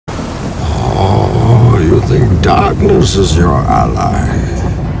Darkness is your ally.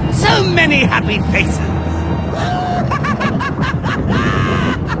 So many happy faces.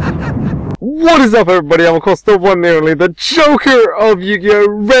 What is up, everybody? I'm of course the one and only, the Joker of Yu-Gi-Oh!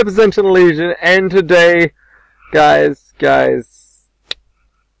 Representing Legion, and today, guys,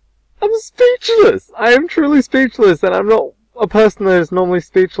 I'm speechless! I am truly speechless, and I'm not a person that is normally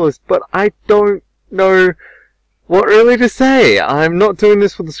speechless, but I don't know what really to say. I'm not doing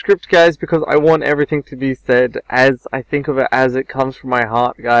this for the script, guys, because I want everything to be said as I think of it, as it comes from my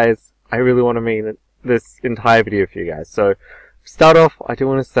heart, guys. I really want to mean this entire video for you guys. So, start off, I do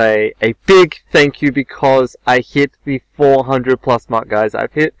want to say a big thank you because I hit the 400 plus mark, guys.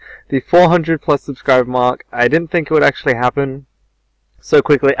 I've hit the 400 plus subscriber mark. I didn't think it would actually happen so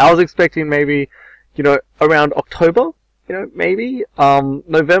quickly. I was expecting maybe, you know, around October, you know, maybe,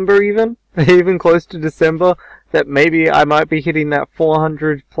 November even, even close to December, that maybe I might be hitting that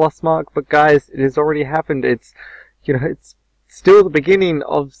 400 plus mark. But guys, it has already happened. It's, you know, it's still the beginning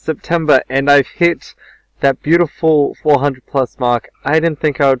of September and I've hit that beautiful 400 plus mark. I didn't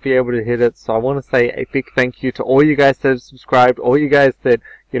think I would be able to hit it, so I want to say a big thank you to all you guys that have subscribed, all you guys that,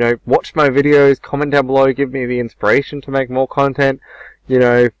 you know, watch my videos, comment down below, give me the inspiration to make more content. You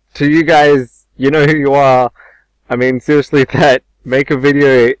know, to you guys, you know who you are. I mean, seriously, that make a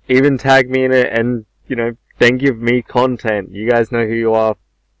video, even tag me in it, and, you know, then give me content. You guys know who you are.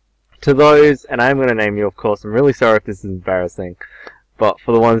 To those, and I'm going to name you, of course, I'm really sorry if this is embarrassing, but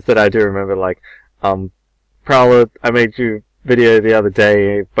for the ones that I do remember, like, Prowler, I made you video the other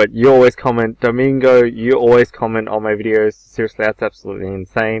day, but you always comment. Domingo, you always comment on my videos. Seriously, that's absolutely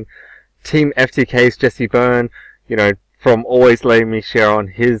insane. Team FTK's Jesse Byrne, you know, from always letting me share on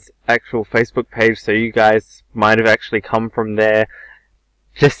his actual Facebook page, so you guys might have actually come from there.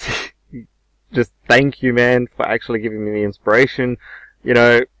 Just thank you, man, for actually giving me the inspiration, you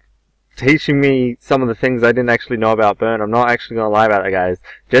know, teaching me some of the things I didn't actually know about Byrne. I'm not actually going to lie about that, guys.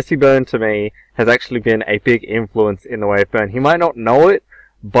 Jesse Byrne, to me, has actually been a big influence in the way of Byrne. He might not know it,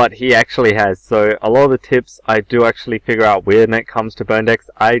 but he actually has. So, a lot of the tips I do actually figure out weird when it comes to Byrne decks.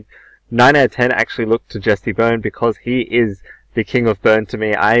 9 out of 10 actually look to Jesse Byrne because he is the king of Byrne to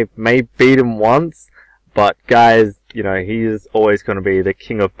me. I may beat him once, but guys, you know, he is always going to be the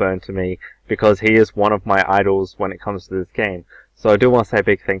king of Byrne to me because he is one of my idols when it comes to this game. So I do want to say a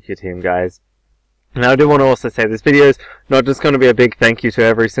big thank you to him, guys. And I do want to also say this video is not just going to be a big thank you to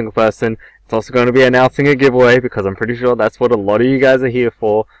every single person. It's also going to be announcing a giveaway because I'm pretty sure that's what a lot of you guys are here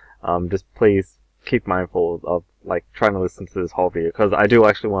for. Just please keep mindful of, like, trying to listen to this whole video because I do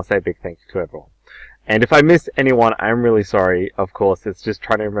actually want to say a big thank you to everyone. And if I miss anyone, I'm really sorry. Of course, it's just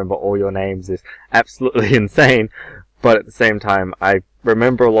trying to remember all your names is absolutely insane. But at the same time, I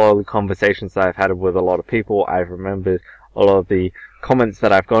remember a lot of the conversations that I've had with a lot of people. I've remembered a lot of the comments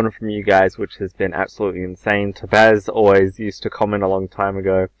that I've gotten from you guys, which has been absolutely insane. Tabaz always used to comment a long time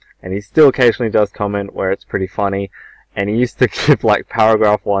ago, and he still occasionally does comment where it's pretty funny. And he used to give, like,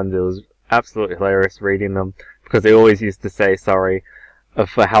 paragraph ones. It was absolutely hilarious reading them, because he always used to say sorry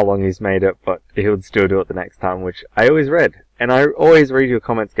for how long he's made it, but he would still do it the next time, which I always read. And I always read your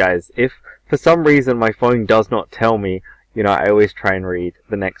comments, guys. If for some reason my phone does not tell me, you know, I always try and read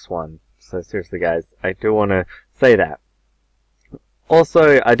the next one. So seriously, guys, I do want to say that.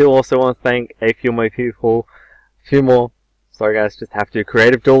 Also, I do also want to thank a few more people. Sorry guys, just have to.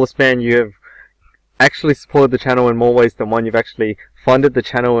 Creative Duelist, man, you have actually supported the channel in more ways than one. You've actually funded the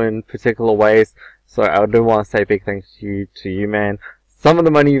channel in particular ways. So I do want to say a big thank you to you, man. Some of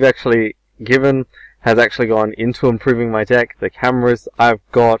the money you've actually given has actually gone into improving my deck. The cameras I've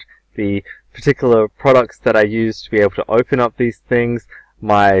got, the particular products that I use to be able to open up these things,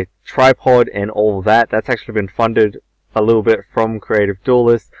 my tripod and all of that, that's actually been funded a little bit from Creative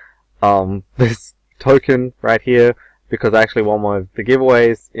Duelist. This token right here, because I actually won one of the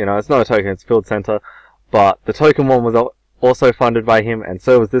giveaways, you know, it's not a token, it's Field Center, but the token one was also funded by him, and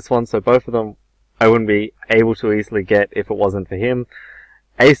so was this one, so both of them I wouldn't be able to easily get if it wasn't for him.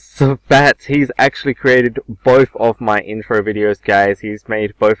 Ace of Bats, he's actually created both of my intro videos, guys. He's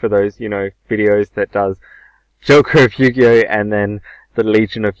made both of those, you know, videos that does Joker of Yu-Gi-Oh! And then the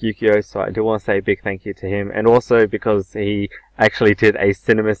Legion of Yu-Gi-Oh! So I do want to say a big thank you to him, and also because he actually did a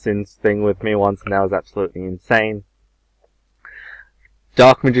CinemaSins thing with me once, and that was absolutely insane.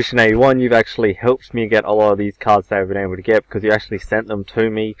 Dark Magician 81, you've actually helped me get a lot of these cards that I've been able to get because you actually sent them to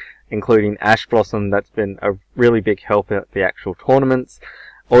me, including Ash Blossom. That's been a really big help at the actual tournaments.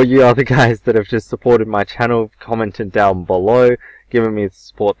 All you other guys that have just supported my channel, commented down below, giving me the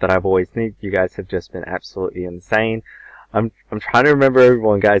support that I've always needed. You guys have just been absolutely insane. I'm trying to remember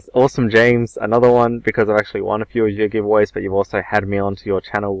everyone, guys. Awesome James, another one, because I've actually won a few of your giveaways, but you've also had me onto your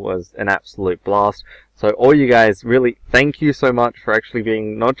channel, was an absolute blast. So all you guys, really, thank you so much for actually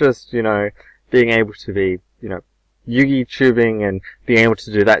being, not just, you know, being able to be, you know, Yugi tubing and being able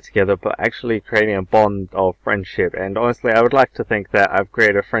to do that together, but actually creating a bond of friendship. And honestly, I would like to think that I've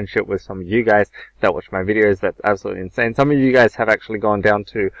created a friendship with some of you guys that watch my videos. That's absolutely insane. Some of you guys have actually gone down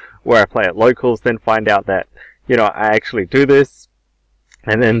to where I play at locals, then find out that, you know, I actually do this,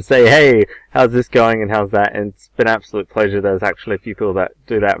 and then say, hey, how's this going and how's that? And it's been an absolute pleasure. There's actually a few people that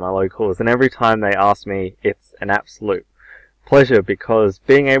do that at my locals, and every time they ask me, it's an absolute pleasure, because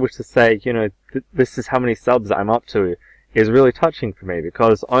being able to say, you know, this is how many subs I'm up to is really touching for me,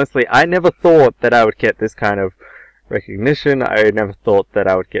 because honestly, I never thought that I would get this kind of recognition. I never thought that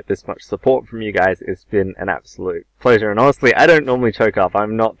I would get this much support from you guys. It's been an absolute pleasure, and honestly, I don't normally choke up.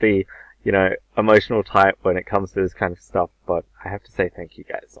 I'm not the, you know, emotional type when it comes to this kind of stuff, but I have to say thank you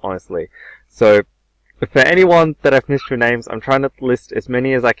guys, honestly. So, for anyone that I've missed your names, I'm trying to list as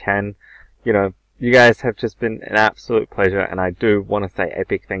many as I can. You know, you guys have just been an absolute pleasure, and I do want to say a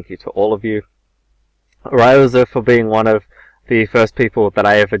big thank you to all of you. Raiouza for being one of the first people that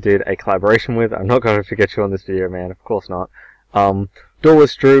I ever did a collaboration with. I'm not going to forget you on this video, man, of course not.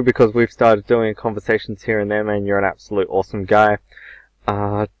 DUELIST Drew, because we've started doing conversations here and there, man, you're an absolute awesome guy.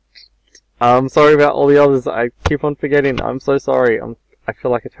 I'm sorry about all the others, I keep on forgetting, I'm so sorry. I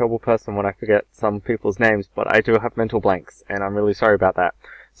feel like a terrible person when I forget some people's names, but I do have mental blanks, and I'm really sorry about that.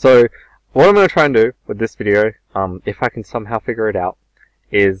 So, what I'm going to try and do with this video, if I can somehow figure it out,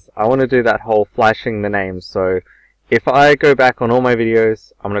 is I want to do that whole flashing the names. So, if I go back on all my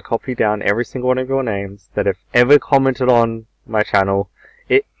videos, I'm going to copy down every single one of your names that have ever commented on my channel.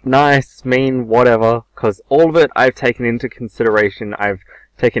 Nice, mean, whatever, because all of it I've taken into consideration. I've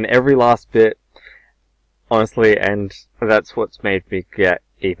taken every last bit, honestly, and that's what's made me get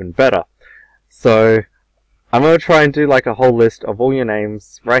even better. So, I'm going to try and do like a whole list of all your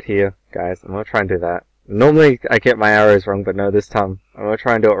names right here, guys. I'm going to try and do that. Normally I get my arrows wrong, but no, this time I'm going to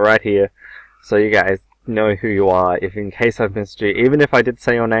try and do it right here, so you guys know who you are. If in case I've missed you, even if I did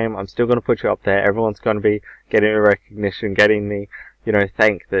say your name, I'm still going to put you up there. Everyone's going to be getting a recognition, getting the, you know,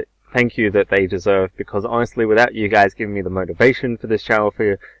 thank you that they deserve, because honestly, without you guys giving me the motivation for this channel,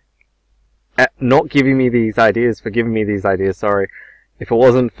 for not giving me these ideas, for giving me these ideas, sorry, if it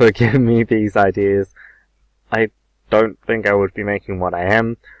wasn't for giving me these ideas, I don't think I would be making what I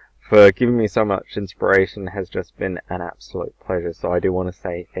am. For giving me so much inspiration has just been an absolute pleasure. So I do want to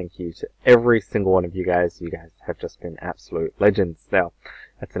say thank you to every single one of you guys. You guys have just been absolute legends. Now,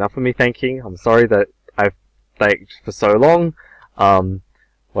 that's enough of me thanking. I'm sorry that I've thanked for so long.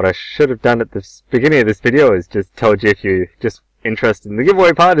 What I should have done at the beginning of this video is just told you, if you're just interested in the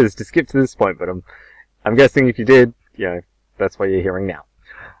giveaway part, is to skip to this point. But I'm guessing if you did, you know, that's what you're hearing now.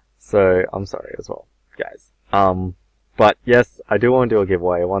 So I'm sorry as well, guys. But yes, I do want to do a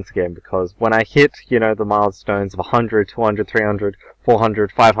giveaway once again, because when I hit, you know, the milestones of 100, 200, 300,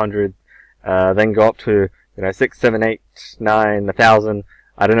 400, 500, then go up to, you know, 6, 7, 8, 9, 1,000.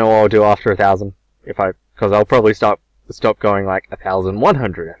 I don't know what I'll do after 1,000, because I'll probably stop going like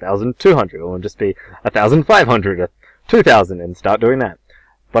 1,100, 1,200, or just be 1,500, 2,000, and start doing that.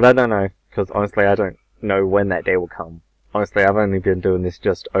 But I don't know, because honestly, I don't know when that day will come. Honestly, I've only been doing this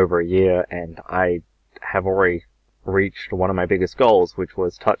just over a year, and I have already reached one of my biggest goals, which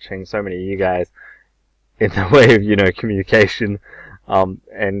was touching so many of you guys in the way of, you know, communication,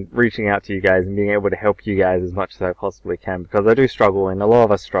 and reaching out to you guys and being able to help you guys as much as I possibly can, because I do struggle, and a lot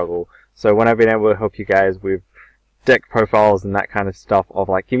of us struggle. So when I've been able to help you guys with deck profiles and that kind of stuff, of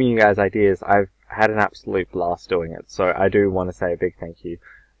like giving you guys ideas, I've had an absolute blast doing it. So I do want to say a big thank you,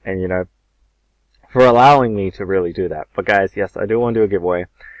 and you know, for allowing me to really do that. But guys, yes, I do want to do a giveaway.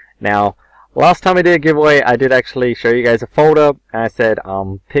 Now, last time I did a giveaway, I did actually show you guys a folder, and I said,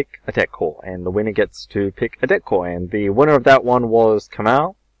 pick a deck core, and the winner gets to pick a deck core, and the winner of that one was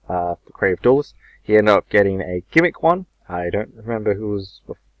Kamal, the Creative Duelist. He ended up getting a gimmick one. I don't remember who was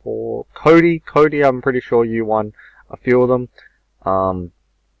before. Cody, I'm pretty sure you won a few of them.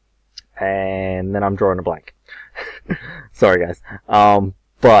 And then I'm drawing a blank. Sorry guys.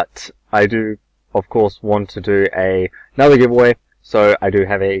 But I do, of course, want to do another giveaway. So I do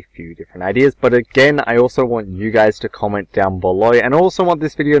have a few different ideas, but again, I also want you guys to comment down below, and I also want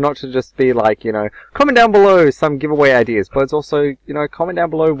this video not to just be like, you know, comment down below some giveaway ideas, but it's also, you know, comment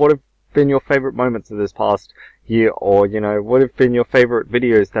down below what have been your favorite moments of this past year, or, you know, what have been your favorite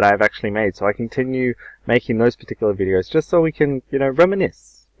videos that I've actually made, so I continue making those particular videos, just so we can, you know,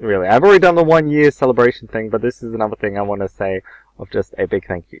 reminisce, really. I've already done the 1 year celebration thing, but this is another thing I want to say of just a big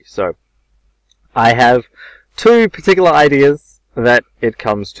thank you. So, I have two particular ideas that it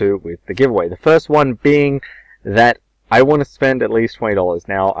comes to with the giveaway. The first one being that I want to spend at least $20.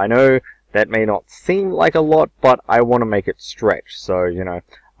 Now, I know that may not seem like a lot, but I want to make it stretch. So, you know,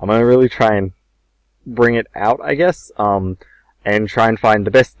 I'm going to really try and bring it out, I guess, and try and find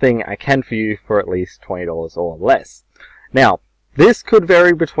the best thing I can for you for at least $20 or less. Now, this could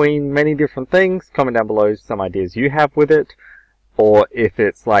vary between many different things. Comment down below some ideas you have with it. Or if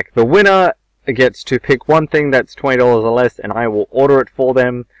it's like the winner gets to pick one thing that's $20 or less, and I will order it for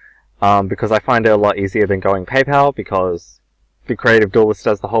them. Because I find it a lot easier than going PayPal, because the Creative Duelist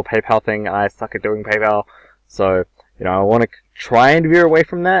does the whole PayPal thing. I suck at doing PayPal. So, you know, I want to try and veer away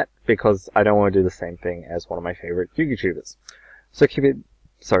from that, because I don't want to do the same thing as one of my favorite YouTubers. So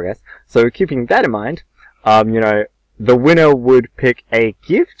So keeping that in mind, you know, the winner would pick a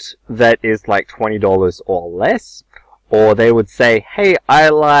gift that is like $20 or less. Or they would say, hey, I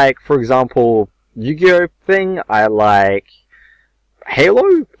like, for example, Yu-Gi-Oh thing, I like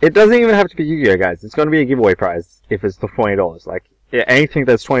Halo? It doesn't even have to be Yu-Gi-Oh, guys. It's going to be a giveaway prize if it's the $20. Like, yeah, anything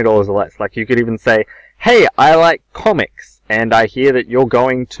that's $20 or less. Like, you could even say, hey, I like comics, and I hear that you're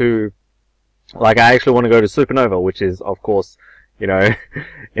going to, like, I actually want to go to Supernova, which is, of course, you know,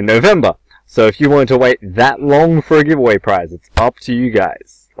 in November. So if you wanted to wait that long for a giveaway prize, it's up to you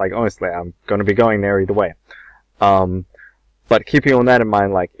guys. Like, honestly, I'm going to be going there either way. But keeping all that in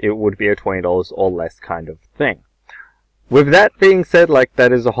mind, like, it would be a $20 or less kind of thing. With that being said, like,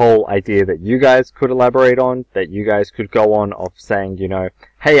 that is a whole idea that you guys could elaborate on, that you guys could go on of saying, you know,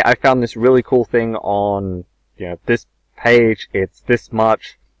 hey, I found this really cool thing on, you know, this page, it's this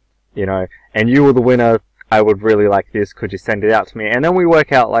much, you know, and you were the winner, I would really like this, could you send it out to me? And then we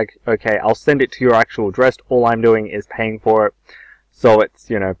work out, like, okay, I'll send it to your actual address, all I'm doing is paying for it, so it's,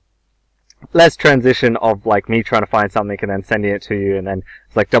 you know, less transition of, like, me trying to find something and then sending it to you, and then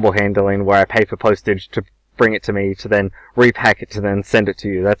it's like double handling where I pay for postage to bring it to me, to then repack it, to then send it to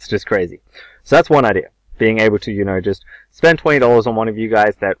you. That's just crazy. So that's one idea. Being able to, you know, just spend $20 on one of you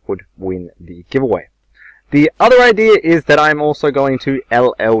guys that would win the giveaway. The other idea is that I'm also going to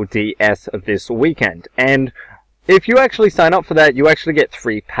LLDS this weekend. And if you actually sign up for that, you actually get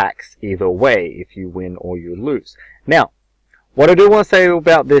 3 packs either way, if you win or you lose. Now, what I do want to say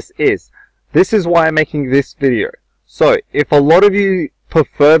about this is why I'm making this video. So, if a lot of you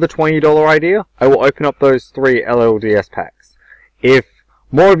prefer the $20 idea, I will open up those 3 LLDS packs. If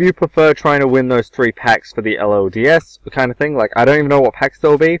more of you prefer trying to win those 3 packs for the LLDS kind of thing, like I don't even know what packs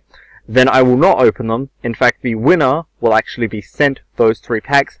they'll be, then I will not open them. In fact, the winner will actually be sent those 3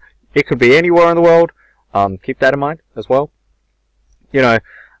 packs. It could be anywhere in the world. Keep that in mind as well. You know,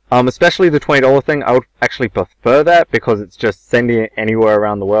 especially the $20 thing, I would actually prefer that because it's just sending it anywhere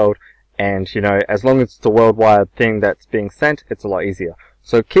around the world. And, you know, as long as it's a worldwide thing that's being sent, it's a lot easier.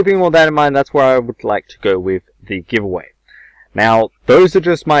 So keeping all that in mind, that's where I would like to go with the giveaway. Now, those are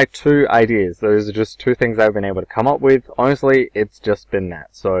just my 2 ideas. Those are just 2 things I've been able to come up with. Honestly, it's just been that.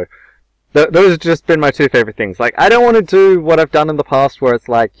 So, those have just been my 2 favorite things. Like, I don't want to do what I've done in the past where it's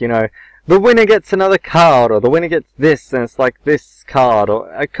like, you know, the winner gets another card, or the winner gets this, and it's like this card,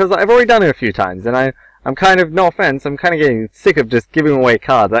 or, because I've already done it a few times, and I'm kind of, no offense, I'm kind of getting sick of just giving away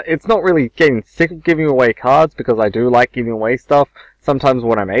cards. It's not really getting sick of giving away cards, because I do like giving away stuff, sometimes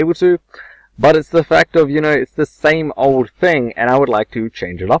when I'm able to, but it's the fact of, you know, it's the same old thing, and I would like to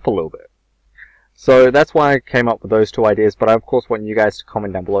change it up a little bit. So that's why I came up with those 2 ideas, but I of course want you guys to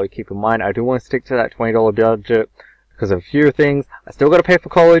comment down below. Keep in mind, I do want to stick to that $20 budget, because of a few things. I still got to pay for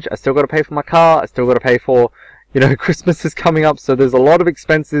college, I still got to pay for my car, I still got to pay for, you know, Christmas is coming up, so there's a lot of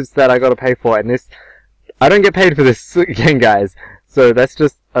expenses that I got to pay for, and this, I don't get paid for this again, guys. So that's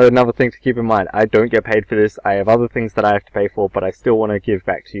just another thing to keep in mind. I don't get paid for this. I have other things that I have to pay for, but I still want to give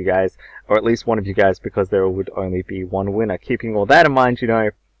back to you guys, or at least one of you guys, because there would only be one winner. Keeping all that in mind, you know,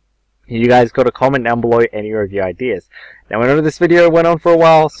 you guys got to comment down below any of your ideas. Now, I know this video went on for a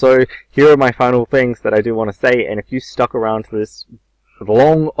while, so here are my final things that I do want to say, and if you stuck around to this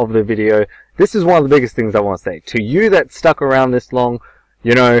long of the video, this is one of the biggest things I want to say. To you that stuck around this long,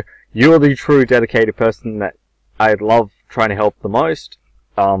 you know, you're the true dedicated person that I love trying to help the most.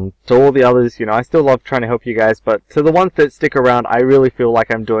 To all the others, you know, I still love trying to help you guys, but to the ones that stick around, I really feel like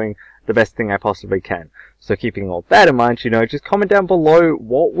I'm doing the best thing I possibly can. So keeping all that in mind, you know, just comment down below,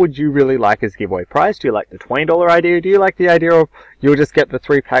 what would you really like as giveaway prize? Do you like the $20 idea? Do you like the idea of you'll just get the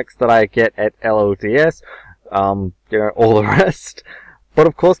 3 packs that I get at LLDS? You know, all the rest. But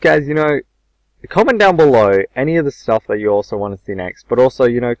of course, guys, you know, comment down below any of the stuff that you also want to see next. But also,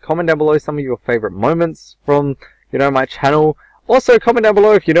 you know, comment down below some of your favorite moments from, you know, my channel. Also, comment down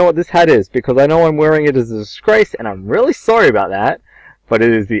below if you know what this hat is, because I know I'm wearing it as a disgrace, and I'm really sorry about that. but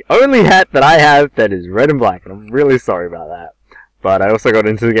it is the only hat that I have that is red and black, and I'm really sorry about that. But I also got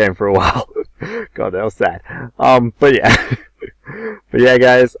into the game for a while. God, that was sad. But yeah. But yeah,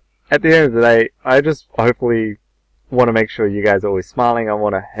 guys, at the end of the day, I just hopefully want to make sure you guys are always smiling. I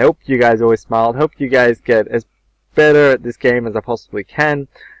want to help you guys always smile, help you guys get as better at this game as I possibly can.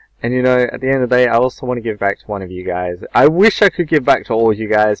 And you know, at the end of the day, I also want to give back to one of you guys. I wish I could give back to all of you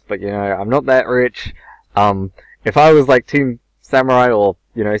guys, but you know, I'm not that rich. If I was like Team Samurai or,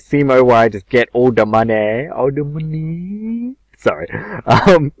 you know, Simo, where I just get all the money, sorry,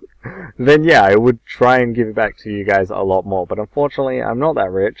 then yeah, I would try and give it back to you guys a lot more. But unfortunately, I'm not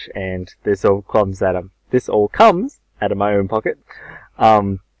that rich, and this all comes out of my own pocket.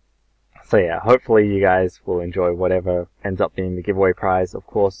 So yeah, hopefully you guys will enjoy whatever ends up being the giveaway prize. Of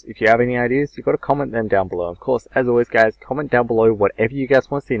course, if you have any ideas, you've got to comment them down below. Of course, as always guys, comment down below whatever you guys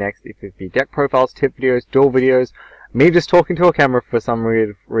want to see next. If it be deck profiles, tip videos, duel videos, me just talking to a camera for some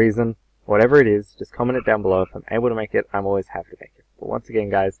weird reason, whatever it is, just comment it down below. If I'm able to make it, I'm always happy to make it. But once again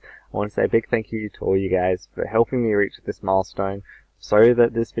guys, I want to say a big thank you to all you guys for helping me reach this milestone. Sorry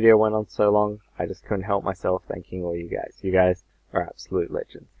that this video went on so long, I just couldn't help myself thanking all you guys. You guys are absolute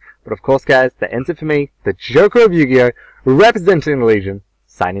legends. But of course guys, that ends it for me, the Joker of Yu-Gi-Oh! Representing the Legion,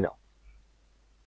 signing off.